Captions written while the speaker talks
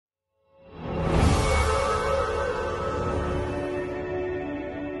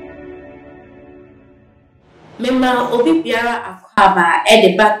Mema obi biara akwaba e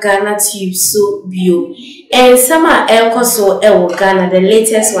de back GhanaTube so bio. And sama elkoso ewo Ghana, the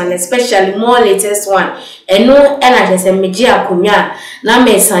latest one, especially more latest one. And no just meji akonya na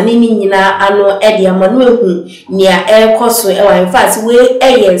mesani ni nyina ano e de amanu ehu nia elkoso ewa. In fact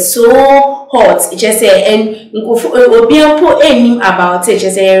we so hot. It just say and obi ampo enim about it.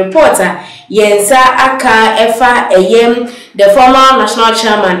 Just say reporter yensa aka efa the former national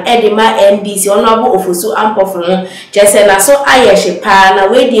chairman Edema NDC Honorable Ofosu Ampofo just say na so ayeshe pa na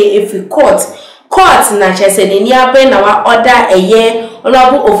we dey if Cōurt na chese ni abe na wa order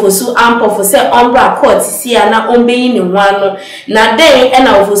Honorable Ofosu Ampofo say ombra Cōurt si na ombeyi ni wano na den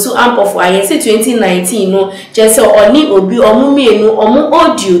na Ofosu Ampofo ayese 2019 no chese oni obi omumienu omu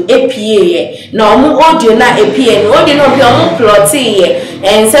audio APA na omu audio na APA no audio no bi omu plot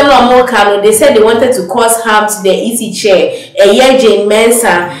and some more can they said they wanted to cause harm to the EC chair Jane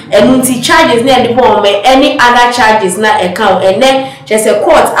Mensa and charges near the bomb any other charges na account and then just a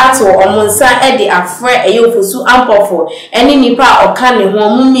Cōurt ato omonsa the afre Ofosu Ampofo any nipa or can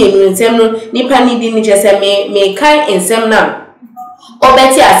mummy and nsem nipa ni di just me kai nsem na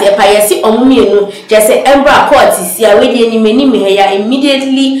obeti as a payesi omumienu just say embra Cōurt sia we dey ni me ya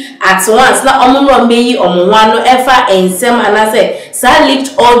immediately at once na omuno meyi omonwano efa ensem anase sa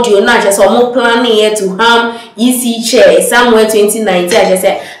leaked audio na just omo planning here to harm EC chair somewhere 2019 just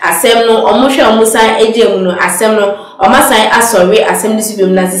say asem no omohwe omusan ejemu no asem no omasan asori asem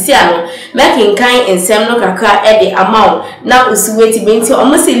disubim na sisia no making kind ensem no kakra e the amount na usuweti benti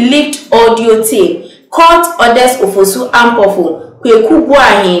omo say leaked audio tape Cōurt orders Ofosu Ampofo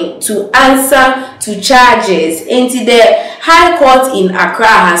to answer to charges. Into the High Court in Accra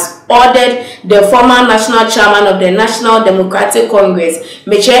has ordered the former national chairman of the National Democratic Congress,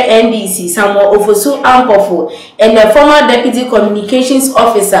 NDC, Samuel Ofosu Ampofo, and the former deputy communications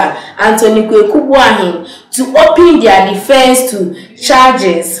officer, Anthony to open their defense to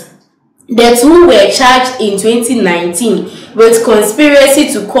charges. The two were charged in 2019 with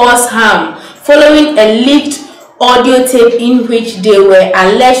conspiracy to cause harm following a leaked audio tape in which they were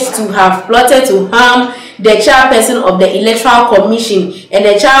alleged to have plotted to harm the chairperson of the Electoral Commission and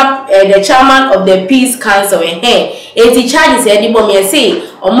the chairman of the Peace Council. The charges said the bomb say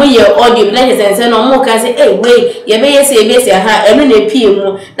omo ye audio na say no mo kan say wait ye be say ha enu na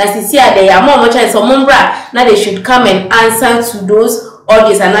PM na sisi ade ya mo charge so mo bra na they should come and answer to those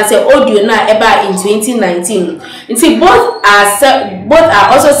audios and I say audio na eba in 2019. You see both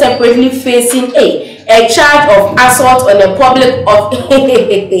are also separately facing a charge of assault on the public of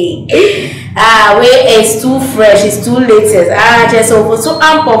where it's too fresh, it's too latest. Just Ofosu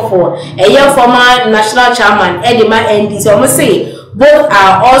Ampofo, a former national chairman, Edema NDC. So I must say both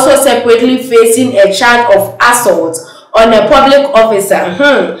are also separately facing a charge of assault on a public officer,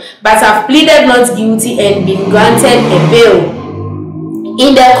 but have pleaded not guilty and been granted a bail.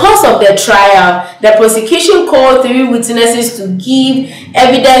 In the course of the trial, the prosecution called 3 witnesses to give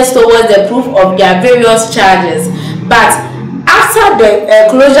evidence towards the proof of their various charges. But after the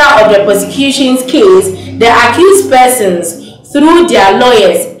closure of the prosecution's case, the accused persons, through their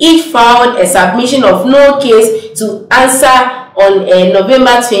lawyers, each filed a submission of no case to answer on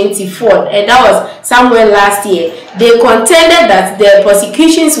November 24th, and that was somewhere last year. They contended that the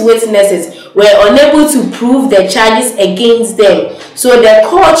prosecution's witnesses were unable to prove the charges against them, so the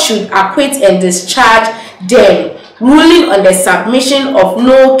court should acquit and discharge them, ruling on the submission of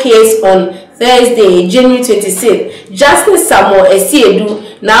no case on Thursday, January 26th. Justice Samuel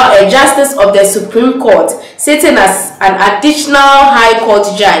Esiedu, now a justice of the Supreme Court, sitting as an additional High Court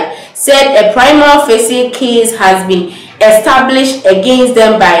judge, said a prima facie case has been established against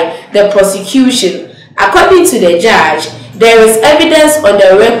them by the prosecution. According to the judge, there is evidence on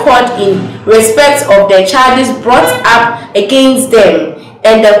the record in respect of the charges brought up against them,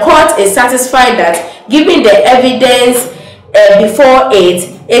 and the court is satisfied that, given the evidence before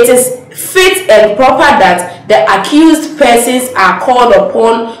it is fit and proper that the accused persons are called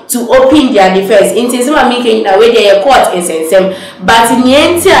upon to open their defense. In Tisima making away their court in Sensem, but in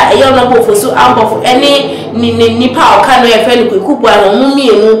Yentia, a young Ofosu Ampofo, any Nipa or Kano, a friend who could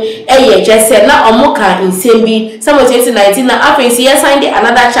just said, now Omoka in Sembi, some of 2019, after he signed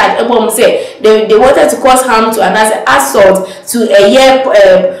another charge. They wanted to cause harm to another assault to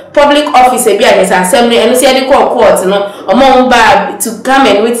a public officer, be an assembly, and see the court, to come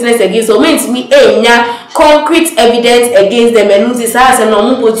and witness against. So means me concrete evidence against them and this has a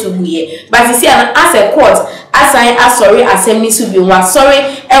normal to be. But you see, as a court, assign a sorry assembly to be one sorry,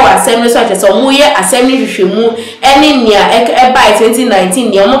 assembly such as a assembly to any near by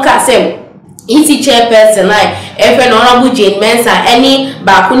 2019, Yamoka assembly. EC chairperson every honorable Jane Mensah any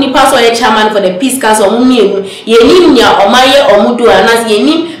bakuni pass or chairman for the Peace Council mumienu yenim nya omaye omudo anas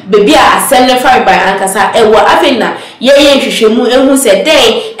yenim baby assembly fire by ankasa ewo afena ye nhwehwemu ehu se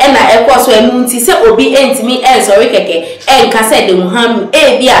den e na ekoso enu nti se obi entimi ensori keke enkasa de muham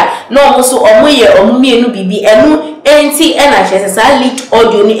bia no omuso omoye omumienu bibi enu enti e na Chasēs leaked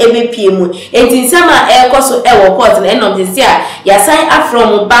audio ni ebepiem enti nsema ekoso ewo court na enom se a ya sign up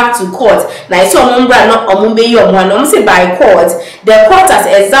from back to court na so omumbra no omumbe yi omwana say by court the court has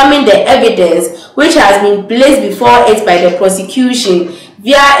examined the evidence which has been placed before it by the prosecution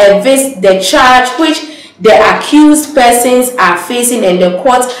via the charge which the accused persons are facing, and the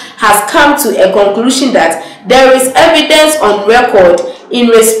court has come to a conclusion that there is evidence on record in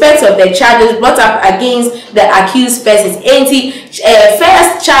respect of the charges brought up against the accused persons.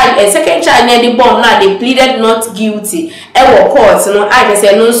 First charge and second charge near the bomb now they pleaded not guilty. Court, I just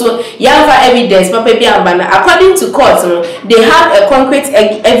say no so yava evidence, according to court, they have a concrete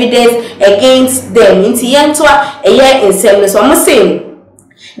evidence against them. A year in 7 so I'm saying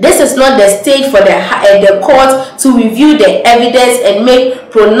this is not the stage for the court to review the evidence and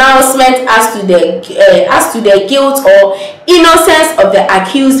make pronouncement as to the guilt or innocence of the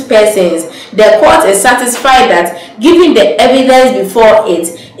accused persons. The court is satisfied that given the evidence before it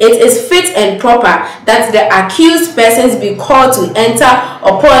is fit and proper that the accused persons be called to enter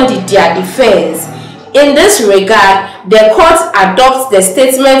upon their defense. In this regard, the court adopts the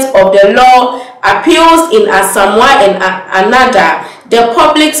statement of the law appeals in Asamoah and another the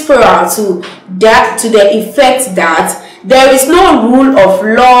public's prayer to the effect that there is no rule of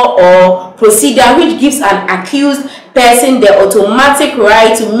law or procedure which gives an accused person the automatic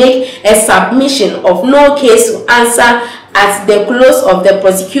right to make a submission of no case to answer at the close of the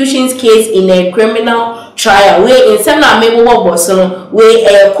prosecution's case in a criminal trial. We in some maybe what was we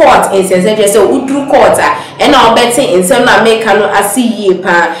a court in so udru court and now betting in some make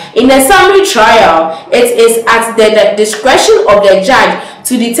in a summary trial. It is at the discretion of the judge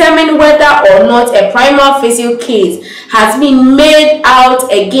to determine whether or not a prima facie case has been made out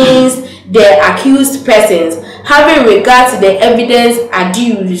against the accused persons, having regard to the evidence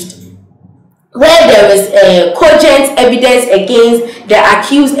adduced. Where there is cogent evidence against the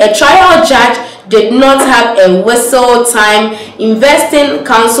accused, a trial judge did not have a whistle time investing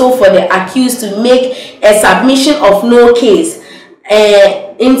counsel for the accused to make a submission of no case.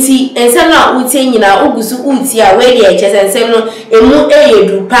 Inti ensema utie nyina ogusu utia we de Chasēs no emu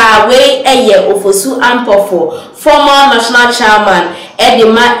eyedu pa we eye Ofosu Ampofo former national chairman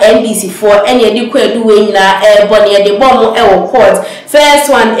edema NDC for any edikwedu we nyina boni edebom court. First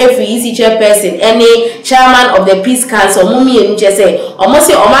one every EC chairperson any chairman of the Peace Council mumi enu chese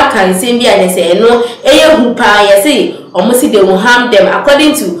omosi oma kan bia ne se no eyehu pa yesi omosi de will harm them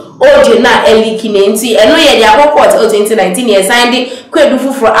according to Ojo na elikinenti eno ye dia court 2019 ye signed kwedu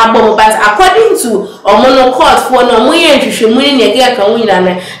fufu abom, but according to omono court for no mo ye nhwehwemu ni ege kan wina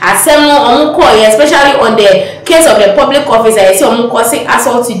na asem no omo call especially on the case of the public officer ye say omo causing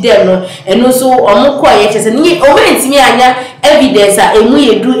assault to them no eno so omo call ye chese ni omo ntimi anya evidence a emu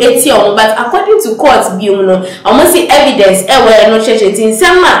ye du eti omo, but according to court biom no omo say evidence we no church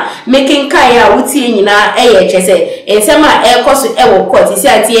nsem a making kai a wutie nyina ye chese nsem a ekoso wo court isi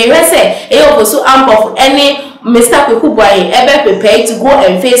ati Ofosu Ampofo any Mr. Kwekubuaye ebe prepare to go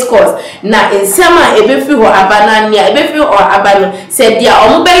and face court na nsema ebe fi ho abana nia ebe fi ho abano said dia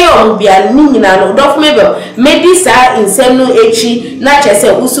omubeye omubia ni nyina no dof mebe medisa nsem no echi na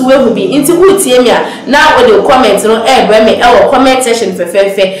Chasēs usuwe hubi inti utie mia na o comment no ebe me e comment section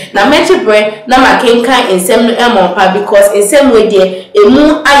fefefe na mechebre na makenkan nsem no emompa because nsem we de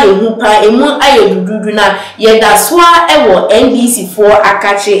emu ayehu pa emu ayedududu na yeda soa ewo NDC for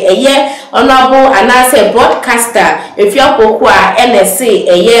akache eye honorable anase broadcast if you are Pokua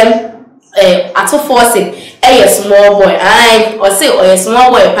NSA Ampofo small boy or say or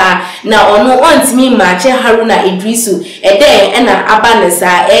small boy pa na ono want me match Haruna Idrisu then na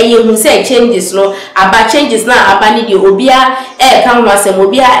abanesa you say changes no aba changes na abani de obia kan wasem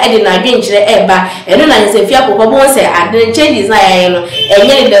obia de na dwenkyere eba eno na say fia Pokua say adren changes na ya no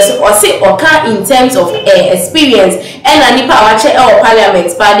enye de or say or can in terms of experience na nipa wache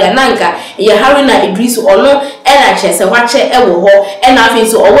parliament pa dia nanka ye Haruna Idrisu ono na Chasēs wache wo ho na afi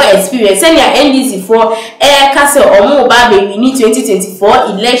so owo experience na NDC for Kase omo ba be wini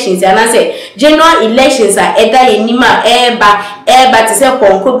 2024 elections and I say general elections are either yenima ba but say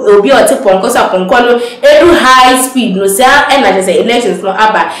ponko obi o te ponko so ponko no edu high speed no say e na say elections no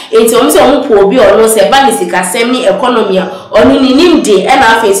aba enti o say o po obi o no say ba ni sika sem ni economy oni ni nimde e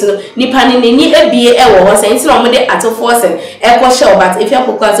na afensi no nipa ni ni ebie e wo ho say enti no mo de ato forcing e ko show but if you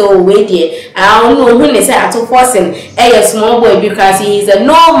pokwa say o we dey no hu ne say ato forcing e small boy because he is a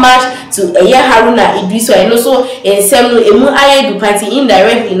no match to Haruna Idriso and also in Semu Emu Ayedu party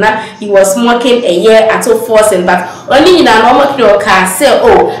indirectly na he was smoking a year at all forcing but only in a normal car say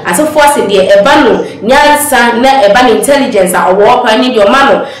oh at all forcing the ebano nyansa na eban intelligence or work I need your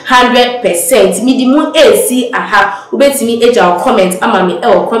man 100% midimu AC aha ubetimi eja comment ama me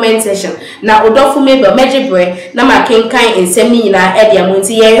comment section na odofu maybe mejebre na makenkan ensem nyina e dia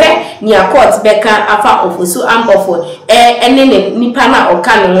monti ye ni a Cōurt beka afa Ofosu Ampofo ene nipa na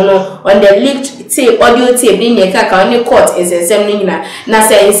oka no on the leaked tape audio tape ni neka ka on Cōurt ensem nyina na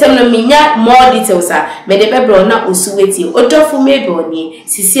say ensem no minya more details a me de bebro na osuweti odofu maybe oni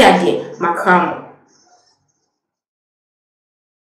sisi ade makram